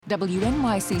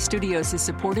WNYC Studios is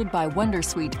supported by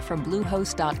Wondersuite from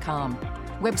Bluehost.com.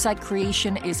 Website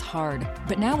creation is hard,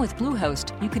 but now with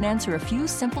Bluehost, you can answer a few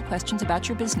simple questions about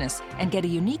your business and get a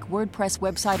unique WordPress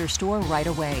website or store right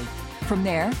away. From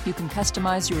there, you can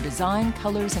customize your design,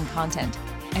 colors, and content.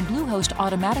 And Bluehost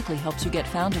automatically helps you get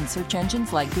found in search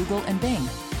engines like Google and Bing.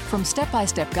 From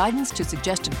step-by-step guidance to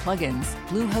suggested plugins,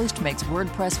 Bluehost makes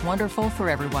WordPress wonderful for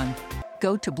everyone.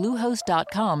 Go to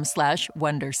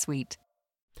bluehost.com/wondersuite.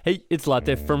 Hey, it's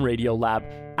Latif from Radiolab.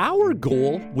 Our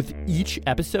goal with each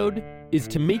episode is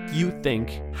to make you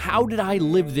think, how did I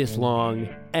live this long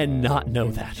and not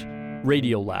know that?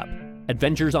 Radiolab,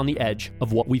 adventures on the edge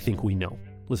of what we think we know.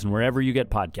 Listen wherever you get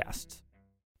podcasts.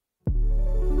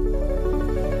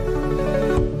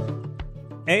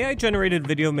 AI-generated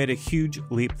video made a huge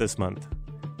leap this month.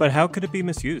 But how could it be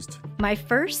misused? My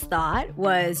first thought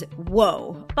was,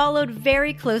 whoa, followed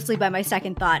very closely by my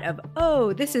second thought of,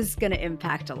 oh, this is going to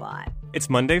impact a lot. It's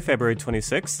Monday, February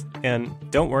 26th, and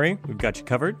don't worry, we've got you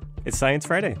covered. It's Science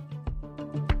Friday.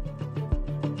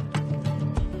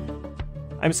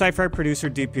 I'm sci-fi producer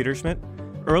Dee Peterschmidt.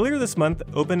 Earlier this month,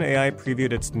 OpenAI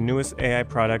previewed its newest AI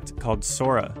product called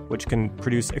Sora, which can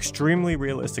produce extremely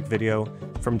realistic video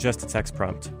from just a text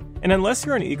prompt. And unless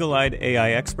you're an eagle-eyed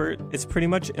AI expert, it's pretty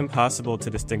much impossible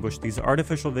to distinguish these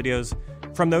artificial videos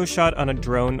from those shot on a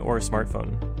drone or a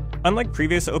smartphone. Unlike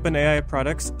previous OpenAI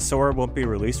products, Sora won't be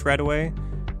released right away,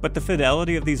 but the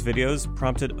fidelity of these videos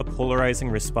prompted a polarizing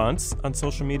response on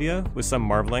social media, with some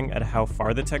marveling at how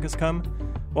far the tech has come,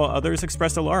 while others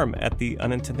expressed alarm at the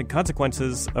unintended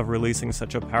consequences of releasing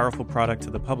such a powerful product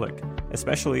to the public,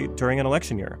 especially during an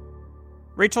election year.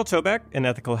 Rachel Toback, an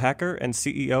ethical hacker and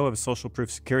CEO of Social Proof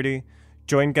Security,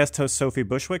 joined guest host Sophie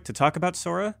Bushwick to talk about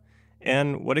Sora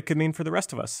and what it could mean for the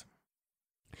rest of us.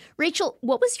 Rachel,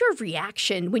 what was your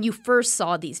reaction when you first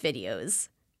saw these videos?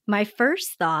 My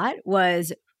first thought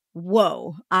was,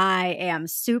 whoa, I am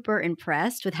super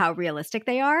impressed with how realistic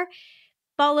they are,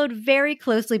 followed very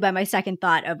closely by my second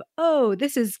thought of, oh,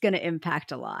 this is going to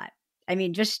impact a lot. I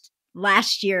mean, just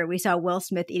last year we saw Will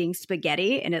Smith eating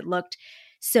spaghetti and it looked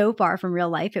so far from real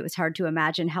life, it was hard to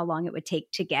imagine how long it would take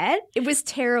to get. It was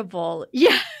terrible.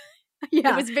 Yeah.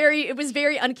 Yeah. It was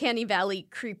very Uncanny Valley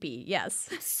creepy. Yes.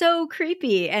 So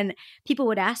creepy. And people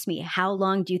would ask me, how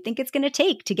long do you think it's going to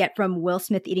take to get from Will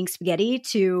Smith eating spaghetti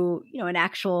to, an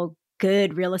actual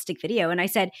good realistic video? And I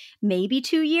said, maybe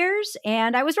 2 years.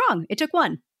 And I was wrong. It took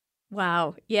 1.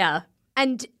 Wow. Yeah.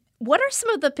 And what are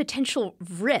some of the potential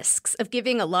risks of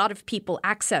giving a lot of people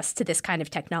access to this kind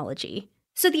of technology?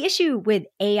 So the issue with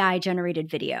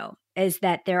AI-generated video is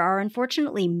that there are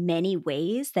unfortunately many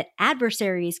ways that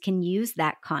adversaries can use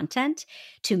that content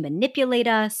to manipulate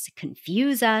us,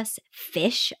 confuse us,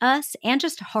 phish us, and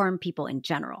just harm people in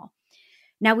general.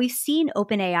 Now, we've seen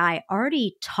OpenAI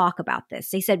already talk about this.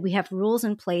 They said we have rules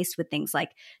in place with things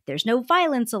like there's no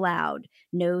violence allowed,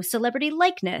 no celebrity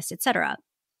likeness, etc.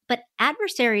 But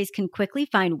adversaries can quickly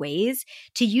find ways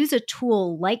to use a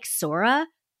tool like Sora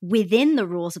within the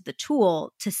rules of the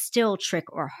tool to still trick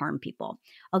or harm people.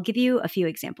 I'll give you a few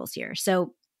examples here.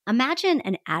 So imagine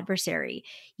an adversary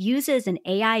uses an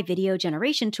AI video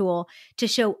generation tool to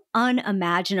show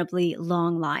unimaginably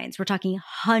long lines. We're talking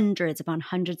hundreds upon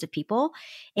hundreds of people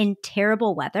in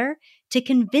terrible weather to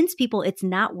convince people it's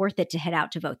not worth it to head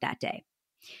out to vote that day.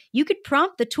 You could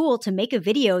prompt the tool to make a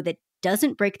video that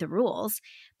doesn't break the rules,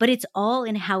 but it's all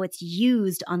in how it's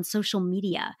used on social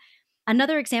media.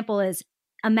 Another example is,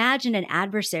 imagine an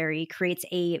adversary creates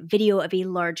a video of a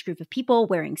large group of people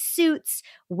wearing suits,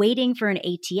 waiting for an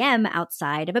ATM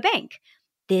outside of a bank.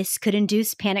 This could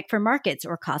induce panic for markets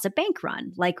or cause a bank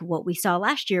run, like what we saw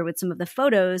last year with some of the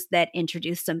photos that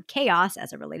introduced some chaos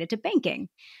as it related to banking.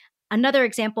 Another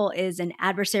example is an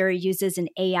adversary uses an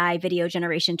AI video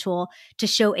generation tool to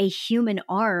show a human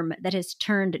arm that has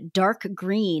turned dark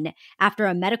green after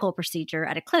a medical procedure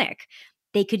at a clinic.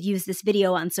 They could use this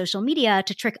video on social media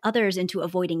to trick others into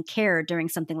avoiding care during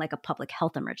something like a public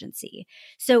health emergency.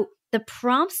 So the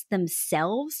prompts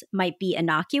themselves might be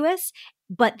innocuous,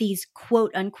 but these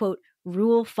quote unquote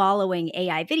rule-following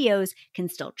AI videos can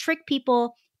still trick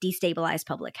people, destabilize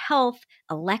public health,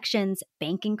 elections,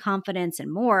 banking confidence,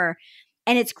 and more.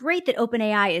 And it's great that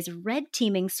OpenAI is red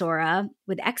teaming Sora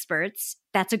with experts.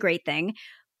 That's a great thing.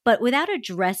 But without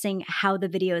addressing how the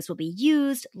videos will be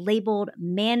used, labeled,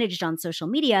 managed on social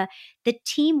media, the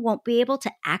team won't be able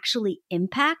to actually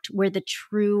impact where the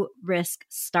true risk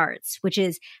starts, which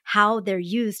is how they're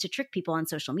used to trick people on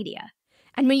social media.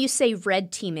 And when you say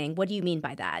red teaming, what do you mean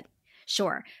by that?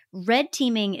 Sure. Red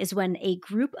teaming is when a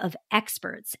group of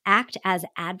experts act as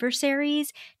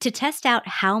adversaries to test out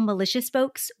how malicious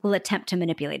folks will attempt to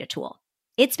manipulate a tool.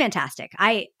 It's fantastic.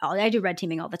 I do red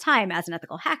teaming all the time as an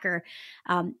ethical hacker.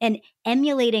 And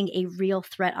emulating a real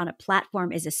threat on a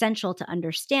platform is essential to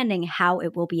understanding how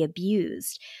it will be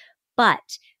abused.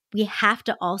 But we have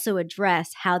to also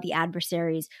address how the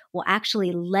adversaries will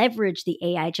actually leverage the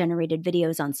AI-generated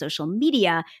videos on social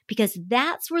media, because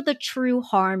that's where the true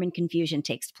harm and confusion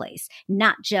takes place,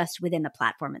 not just within the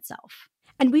platform itself.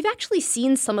 And we've actually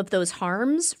seen some of those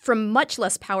harms from much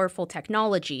less powerful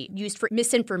technology used for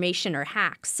misinformation or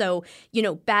hacks. So,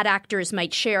 bad actors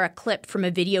might share a clip from a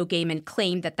video game and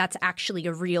claim that that's actually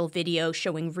a real video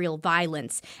showing real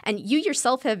violence. And you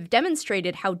yourself have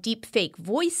demonstrated how deepfake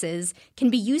voices can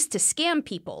be used to scam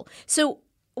people. So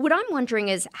what I'm wondering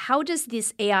is, how does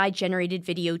this AI-generated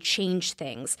video change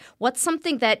things? What's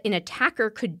something that an attacker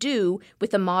could do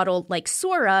with a model like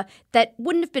Sora that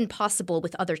wouldn't have been possible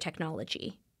with other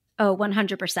technology? Oh,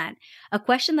 100%. A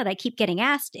question that I keep getting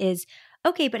asked is,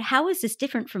 okay, but how is this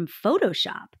different from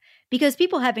Photoshop? Because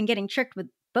people have been getting tricked with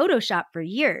Photoshop for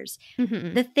years.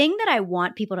 Mm-hmm. The thing that I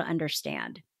want people to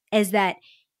understand is that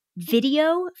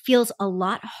video feels a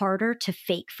lot harder to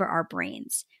fake for our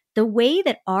brains. The way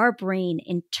that our brain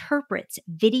interprets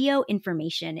video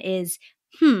information is,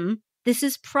 this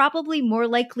is probably more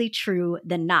likely true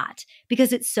than not,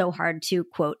 because it's so hard to,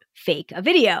 quote, fake a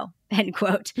video, end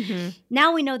quote. Mm-hmm.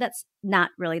 Now we know that's not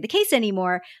really the case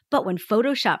anymore. But when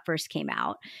Photoshop first came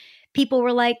out, people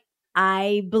were like,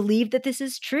 I believe that this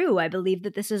is true. I believe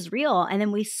that this is real. And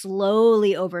then we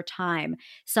slowly over time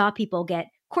saw people get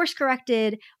course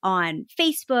corrected on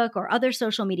Facebook or other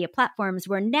social media platforms,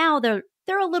 where now they're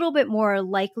a little bit more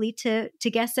likely to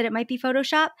guess that it might be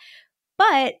Photoshop,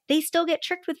 but they still get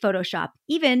tricked with Photoshop,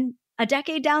 even a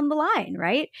decade down the line,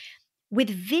 right? With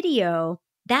video,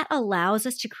 that allows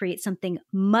us to create something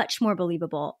much more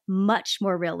believable, much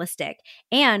more realistic.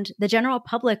 And the general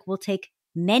public will take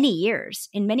many years,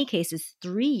 in many cases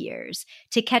 3 years,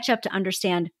 to catch up to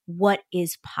understand what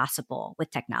is possible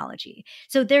with technology.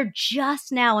 So they're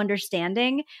just now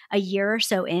understanding, a year or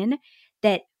so in,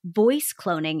 that voice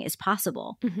cloning is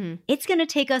possible. Mm-hmm. It's going to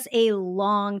take us a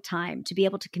long time to be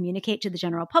able to communicate to the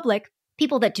general public,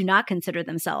 people that do not consider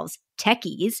themselves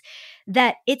techies,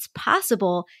 that it's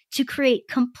possible to create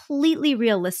completely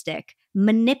realistic,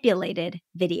 manipulated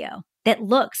video that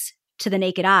looks, to the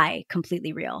naked eye,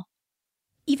 completely real.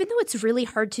 Even though it's really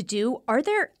hard to do, are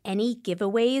there any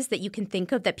giveaways that you can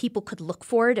think of that people could look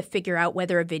for to figure out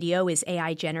whether a video is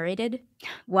AI generated?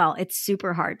 Well, it's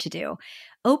super hard to do.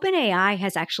 OpenAI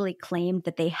has actually claimed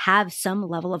that they have some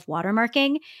level of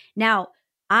watermarking. Now,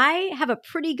 I have a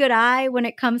pretty good eye when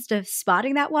it comes to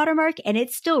spotting that watermark, and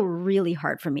it's still really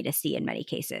hard for me to see in many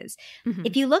cases. Mm-hmm.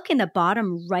 If you look in the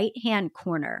bottom right-hand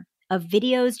corner of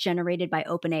videos generated by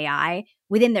OpenAI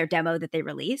within their demo that they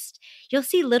released, you'll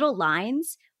see little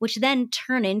lines which then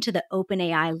turn into the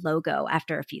OpenAI logo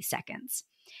after a few seconds.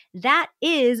 That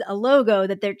is a logo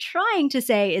that they're trying to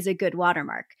say is a good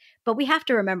watermark. But we have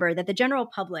to remember that the general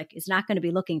public is not going to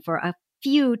be looking for a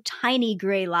few tiny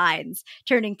gray lines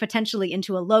turning potentially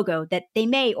into a logo that they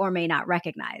may or may not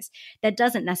recognize. That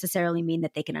doesn't necessarily mean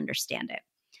that they can understand it.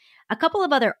 A couple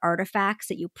of other artifacts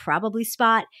that you probably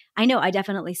spot, I know I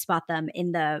definitely spot them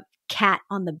in the cat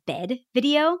on the bed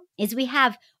video, is we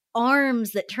have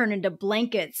arms that turn into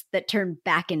blankets that turn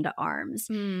back into arms.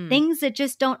 Things that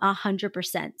just don't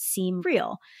 100% seem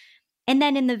real. And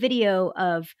then in the video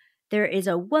of there is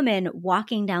a woman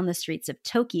walking down the streets of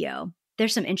Tokyo,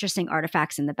 there's some interesting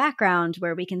artifacts in the background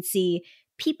where we can see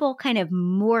people kind of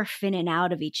morph in and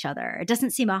out of each other. It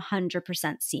doesn't seem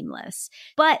 100% seamless.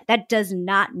 But that does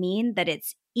not mean that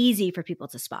it's easy for people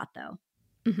to spot, though.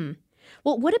 Mm-hmm.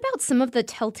 Well, what about some of the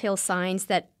telltale signs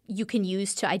that you can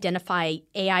use to identify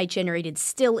AI-generated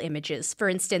still images? For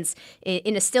instance,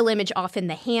 in a still image, often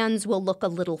the hands will look a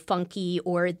little funky,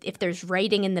 or if there's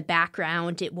writing in the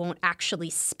background, it won't actually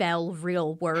spell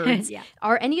real words. Yeah.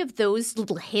 Are any of those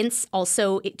little hints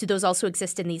do those also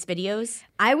exist in these videos?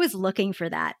 I was looking for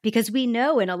that because we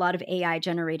know in a lot of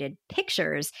AI-generated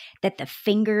pictures that the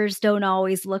fingers don't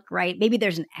always look right. Maybe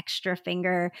there's an extra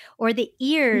finger, or the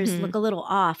ears look a little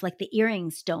off, like the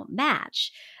earrings don't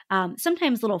match.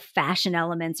 Sometimes little fashion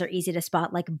elements are easy to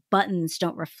spot, like buttons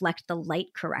don't reflect the light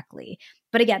correctly.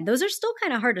 But again, those are still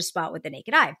kind of hard to spot with the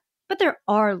naked eye. But there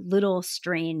are little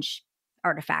strange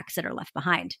artifacts that are left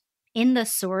behind. In the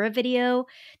Sora video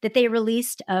that they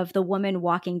released of the woman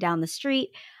walking down the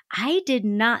street, I did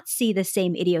not see the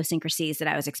same idiosyncrasies that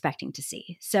I was expecting to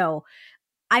see. So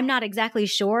I'm not exactly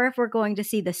sure if we're going to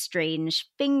see the strange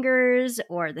fingers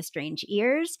or the strange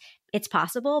ears. It's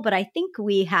possible, but I think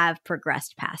we have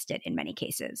progressed past it in many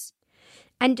cases.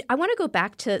 And I want to go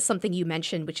back to something you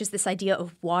mentioned, which is this idea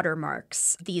of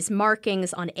watermarks, these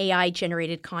markings on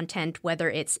AI-generated content, whether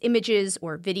it's images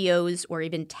or videos or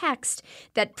even text,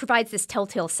 that provides this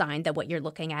telltale sign that what you're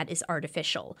looking at is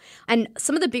artificial. And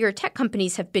some of the bigger tech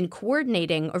companies have been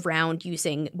coordinating around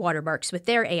using watermarks with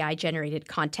their AI-generated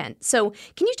content. So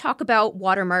can you talk about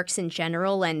watermarks in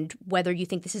general and whether you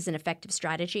think this is an effective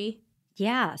strategy?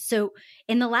 Yeah. So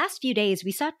in the last few days,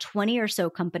 we saw 20 or so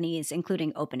companies,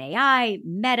 including OpenAI,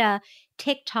 Meta,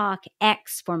 TikTok,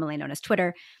 X, formerly known as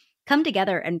Twitter, come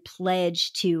together and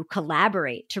pledge to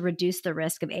collaborate to reduce the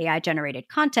risk of AI-generated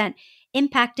content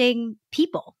impacting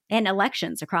people and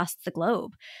elections across the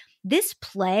globe. This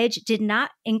pledge did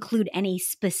not include any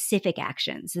specific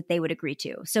actions that they would agree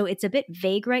to. So it's a bit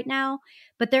vague right now,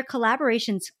 but their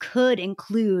collaborations could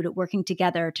include working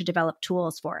together to develop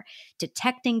tools for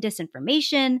detecting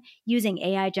disinformation, using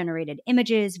AI-generated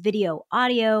images, video,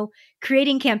 audio,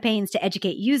 creating campaigns to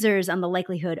educate users on the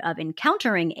likelihood of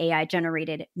encountering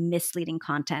AI-generated misleading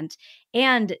content,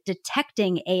 and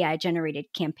detecting AI-generated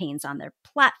campaigns on their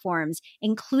platforms,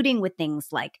 including with things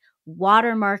like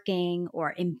watermarking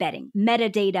or embedding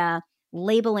metadata,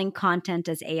 labeling content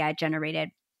as AI generated.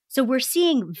 So we're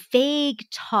seeing vague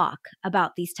talk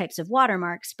about these types of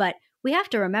watermarks, but we have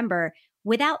to remember,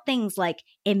 without things like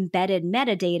embedded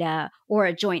metadata or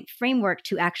a joint framework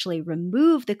to actually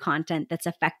remove the content that's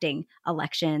affecting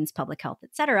elections, public health,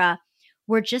 etc.,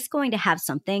 we're just going to have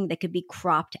something that could be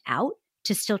cropped out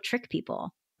to still trick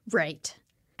people. Right.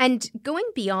 And going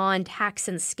beyond hacks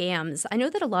and scams, I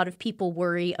know that a lot of people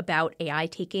worry about AI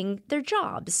taking their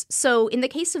jobs. So in the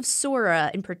case of Sora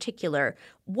in particular,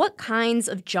 what kinds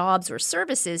of jobs or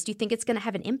services do you think it's going to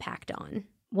have an impact on?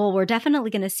 Well, we're definitely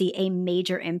going to see a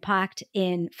major impact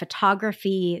in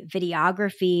photography,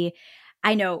 videography.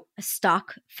 I know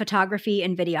stock photography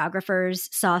and videographers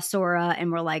saw Sora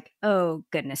and were like, oh,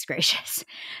 goodness gracious,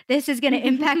 this is going to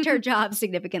impact our jobs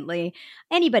significantly.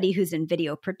 Anybody who's in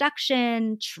video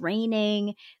production,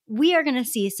 training, we are going to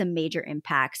see some major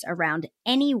impacts around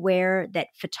anywhere that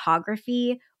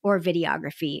photography or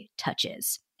videography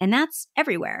touches. And that's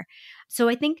everywhere. So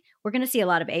I think we're going to see a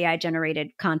lot of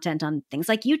AI-generated content on things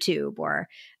like YouTube or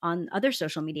on other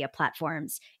social media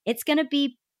platforms. It's going to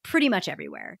be pretty much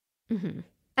everywhere. Mm-hmm.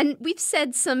 And we've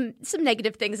said some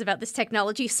negative things about this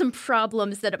technology, some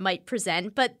problems that it might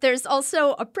present, but there's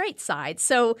also a bright side.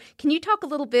 So can you talk a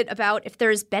little bit about if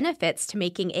there's benefits to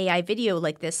making AI video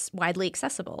like this widely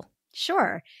accessible?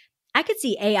 Sure. I could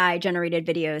see AI-generated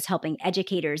videos helping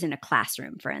educators in a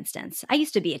classroom, for instance. I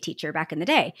used to be a teacher back in the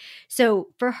day. So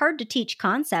for hard-to-teach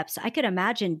concepts, I could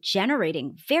imagine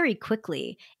generating very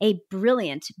quickly a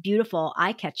brilliant, beautiful,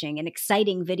 eye-catching, and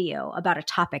exciting video about a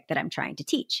topic that I'm trying to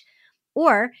teach.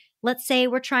 Or let's say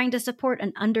we're trying to support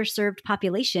an underserved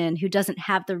population who doesn't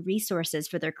have the resources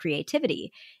for their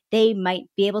creativity. They might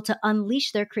be able to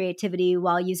unleash their creativity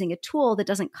while using a tool that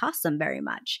doesn't cost them very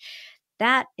much.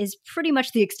 That is pretty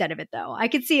much the extent of it, though. I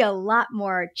could see a lot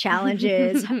more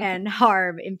challenges and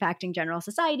harm impacting general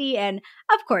society. And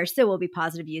of course, there will be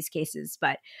positive use cases.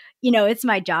 But, it's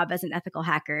my job as an ethical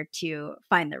hacker to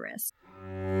find the risk.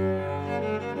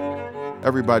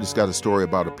 Everybody's got a story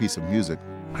about a piece of music.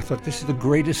 I thought, this is the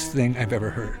greatest thing I've ever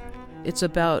heard. It's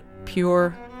about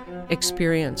pure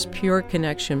experience, pure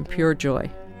connection, pure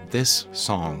joy. This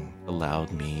song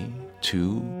allowed me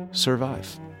to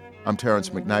survive. I'm Terrence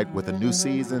McKnight with a new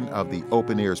season of the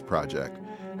OpenAI's Project.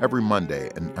 Every Monday,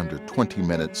 in under 20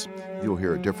 minutes, you'll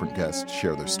hear a different guest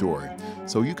share their story,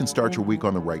 so you can start your week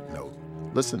on the right note.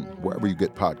 Listen wherever you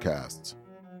get podcasts.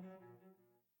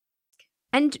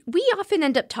 And we often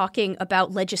end up talking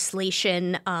about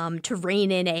legislation to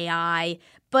rein in AI,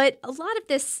 but a lot of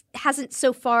this hasn't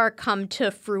so far come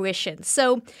to fruition.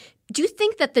 So do you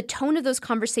think that the tone of those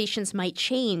conversations might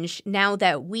change now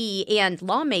that we and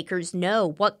lawmakers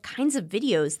know what kinds of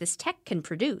videos this tech can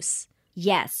produce?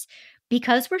 Yes.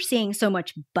 Because we're seeing so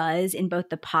much buzz in both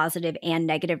the positive and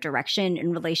negative direction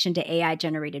in relation to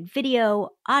AI-generated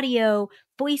video, audio,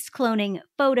 voice cloning,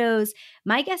 photos,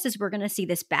 my guess is we're going to see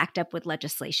this backed up with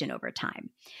legislation over time.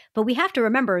 But we have to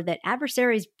remember that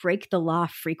adversaries break the law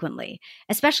frequently,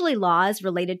 especially laws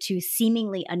related to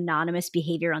seemingly anonymous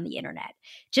behavior on the internet.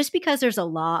 Just because there's a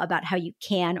law about how you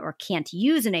can or can't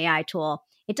use an AI tool,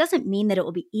 it doesn't mean that it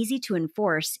will be easy to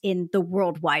enforce in the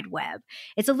World Wide Web.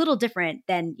 It's a little different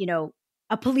than,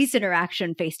 a police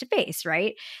interaction face-to-face,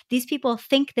 right? These people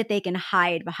think that they can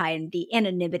hide behind the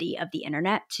anonymity of the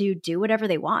internet to do whatever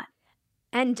they want.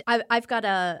 And I've got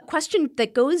a question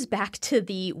that goes back to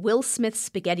the Will Smith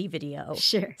spaghetti video.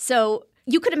 Sure. So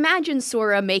you could imagine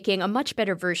Sora making a much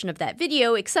better version of that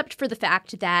video, except for the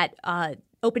fact that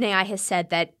OpenAI has said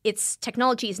that its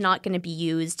technology is not going to be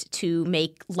used to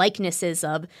make likenesses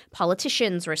of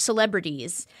politicians or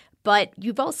celebrities. But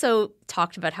you've also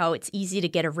talked about how it's easy to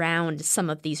get around some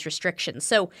of these restrictions.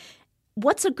 So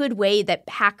what's a good way that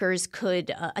hackers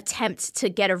could attempt to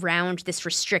get around this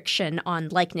restriction on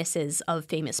likenesses of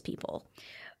famous people?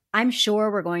 I'm sure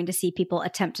we're going to see people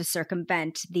attempt to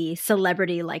circumvent the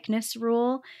celebrity likeness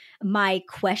rule. My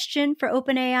question for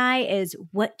OpenAI is,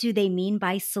 what do they mean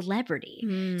by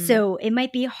celebrity? So it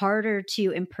might be harder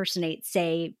to impersonate,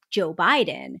 say, Joe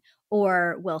Biden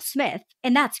or Will Smith.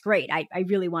 And that's great. I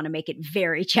really want to make it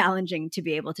very challenging to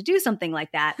be able to do something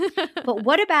like that. But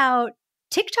what about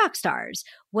TikTok stars?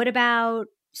 What about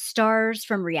stars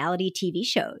from reality TV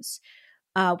shows?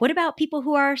 What about people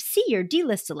who are C or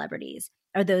D-list celebrities?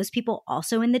 Are those people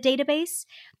also in the database?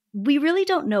 We really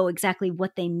don't know exactly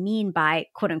what they mean by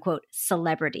quote unquote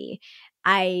celebrity.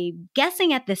 I'm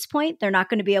guessing at this point, they're not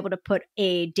going to be able to put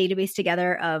a database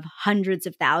together of hundreds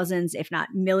of thousands, if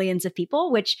not millions of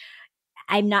people, which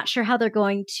I'm not sure how they're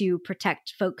going to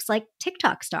protect folks like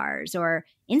TikTok stars or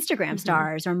Instagram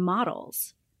stars or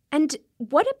models. And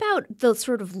what about the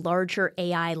sort of larger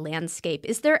AI landscape?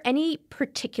 Is there any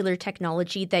particular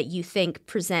technology that you think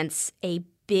presents a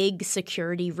big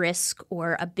security risk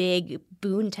or a big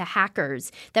boon to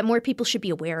hackers that more people should be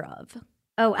aware of?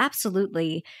 Oh,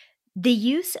 absolutely. The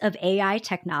use of AI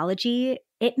technology,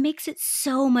 it makes it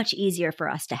so much easier for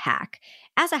us to hack.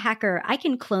 As a hacker, I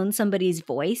can clone somebody's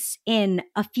voice in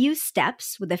a few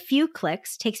steps with a few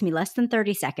clicks, takes me less than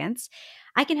 30 seconds.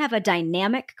 I can have a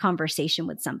dynamic conversation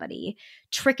with somebody,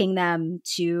 tricking them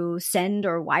to send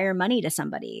or wire money to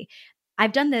somebody.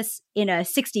 I've done this in a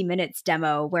 60 Minutes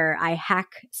demo where I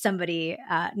hack somebody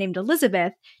named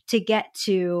Elizabeth to get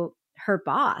to her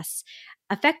boss,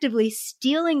 effectively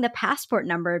stealing the passport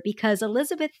number because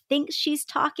Elizabeth thinks she's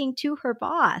talking to her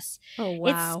boss. Oh,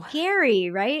 wow. It's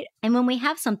scary, right? And when we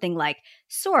have something like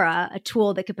Sora, a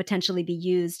tool that could potentially be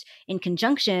used in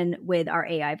conjunction with our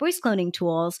AI voice cloning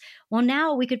tools, well,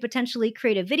 now we could potentially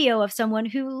create a video of someone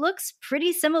who looks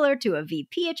pretty similar to a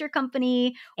VP at your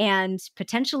company and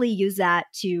potentially use that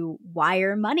to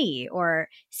wire money or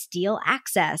steal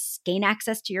access, gain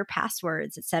access to your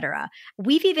passwords, etc.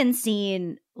 We've even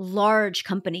seen large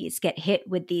companies get hit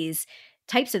with these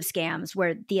types of scams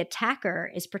where the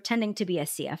attacker is pretending to be a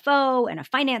CFO and a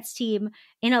finance team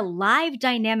in a live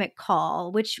dynamic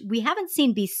call, which we haven't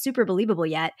seen be super believable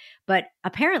yet, but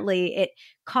apparently it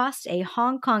cost a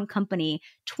Hong Kong company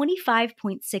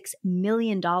 $25.6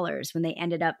 million when they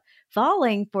ended up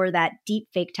falling for that deep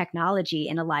fake technology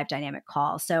in a live dynamic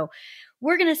call. So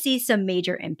we're going to see some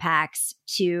major impacts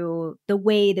to the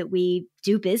way that we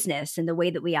do business and the way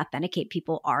that we authenticate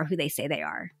people are who they say they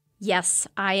are. Yes,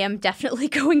 I am definitely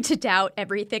going to doubt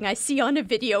everything I see on a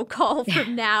video call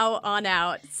from now on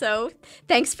out. So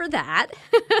thanks for that.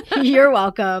 You're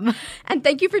welcome. And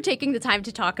thank you for taking the time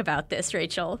to talk about this,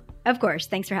 Rachel. Of course.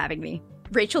 Thanks for having me.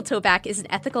 Rachel Toback is an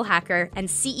ethical hacker and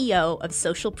CEO of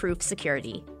Social Proof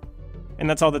Security. And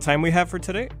that's all the time we have for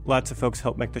today. Lots of folks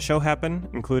helped make the show happen,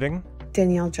 including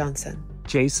Danielle Johnson,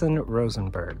 Jason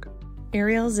Rosenberg,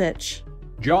 Ariel Zich,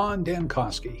 John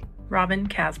Dankowski, Robin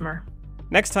Kazmer.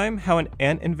 Next time, how an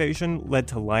ant invasion led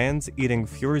to lions eating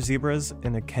fewer zebras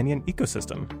in a Kenyan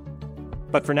ecosystem.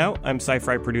 But for now, I'm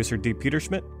Sci-Fi producer Dee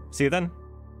Peterschmidt. See you then.